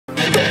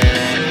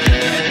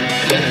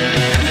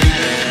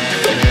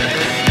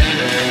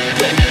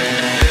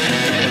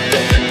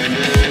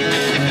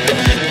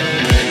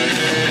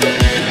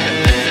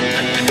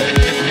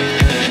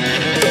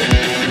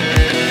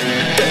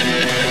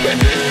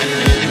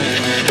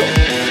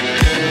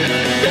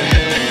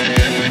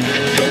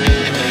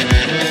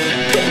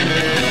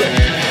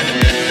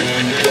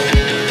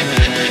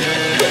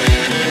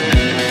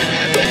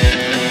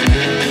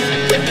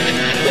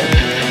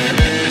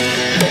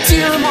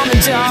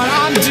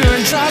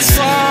doing just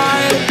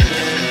fine.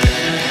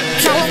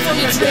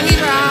 California's really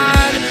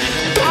rad.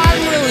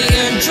 I'm really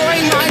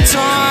enjoying my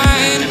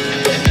time.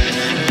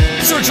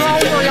 So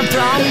don't worry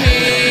about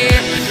me.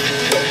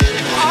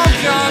 I'll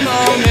come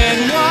home in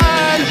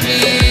one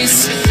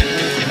piece.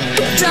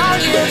 Down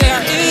here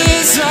there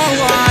is a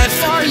lot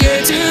for you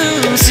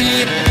to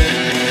see.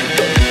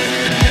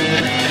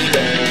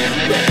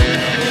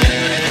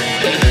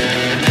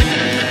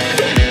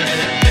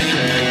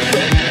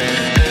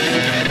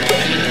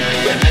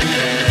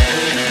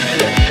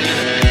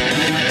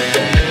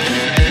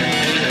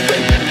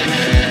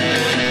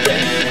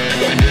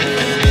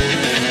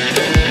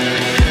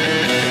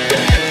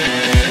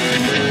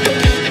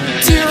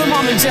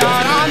 Mom and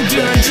Dad, I'm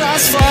doing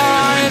just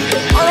fine.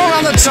 I don't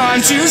have the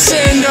time to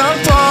send a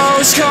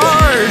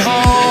postcard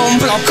home,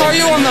 but I'll call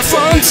you on the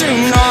phone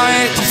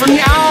tonight. But for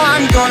now,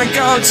 I'm gonna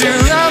go to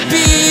the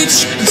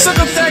beach and soak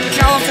up that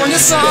California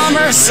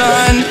summer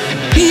sun.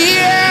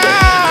 Yeah!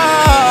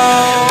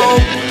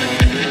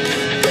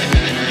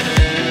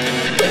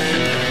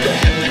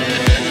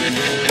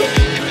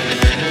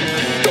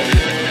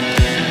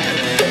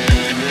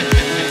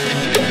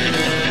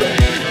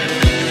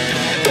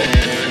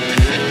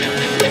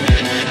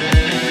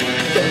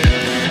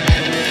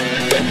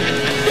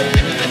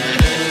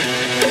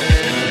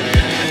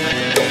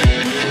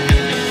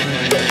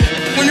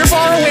 When you're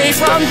far away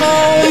from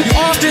home, you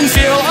often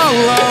feel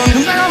alone,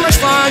 no matter how much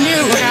fun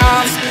you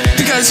have,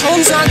 because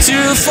home's not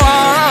too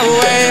far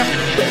away.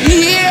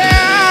 Yeah!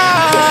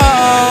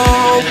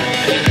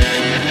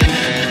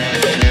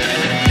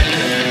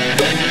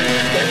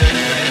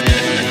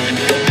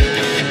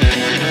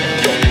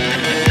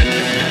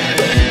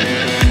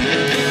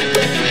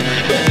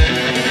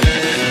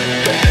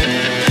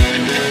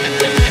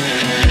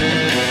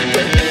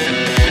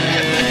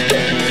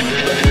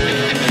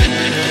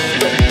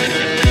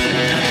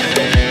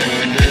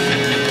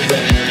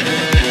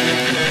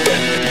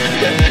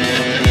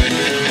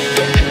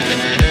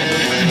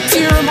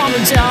 Mom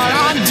and Dad,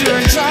 I'm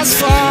doing just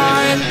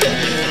fine.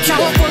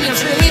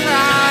 California's really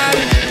rad.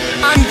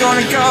 I'm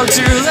gonna go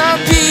to the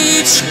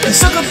beach and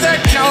soak up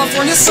that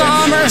California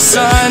summer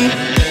sun.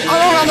 I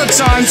don't have the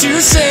time to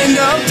send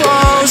a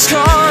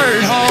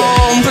postcard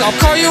home, but I'll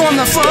call you on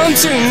the phone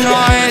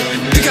tonight,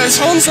 because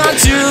home's not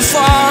too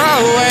far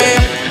away.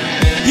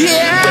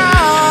 Yeah!